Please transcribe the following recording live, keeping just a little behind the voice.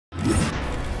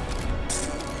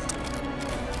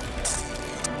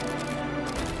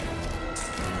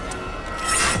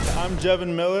I'm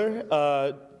Jevohn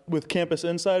Miller with Campus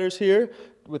Insiders here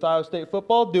with Iowa State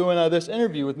football doing this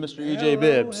interview with Mr. EJ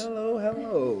Bibbs.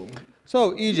 Hello.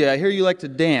 So, EJ, I hear you like to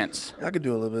dance. I could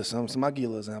do a little bit of something. I'll give you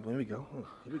a little example. Here we go.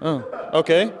 Oh,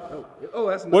 okay. Oh,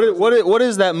 that's What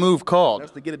is that move called?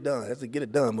 That's the get it done. That's the get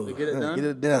it done move. The get it done? Get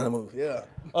it done move.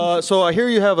 Yeah. So I hear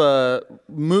you have a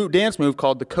dance move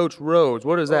called the Coach Rhodes.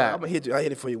 What is that? I'm gonna hit you. I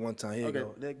hit it for you one time. Here Okay. you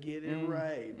go. Let's get it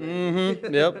right.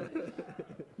 Mm-hmm. Yep.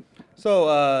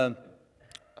 So,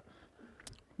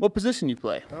 what position you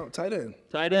play? Oh, tight end.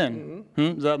 Tight end.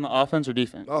 Is that on the offense or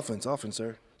defense? Offense,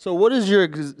 sir. So what is your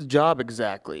job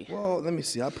exactly? Well, let me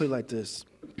see. I put it like this: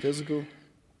 physical.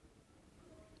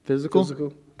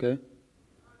 Physical. Okay.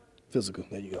 Physical.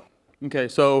 There you go. Okay.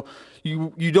 So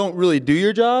you don't really do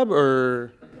your job,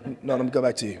 or? No, let me go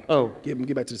back to you. Oh.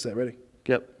 Get back to the set. Ready?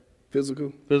 Yep.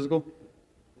 Physical. Physical.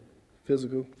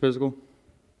 Physical. Physical.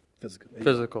 Physical.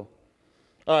 Physical.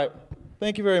 All right.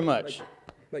 Thank you very much.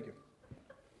 Thank you.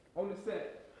 On the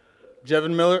set.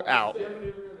 Jevohn Miller out.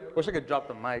 Wish I could drop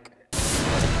the mic.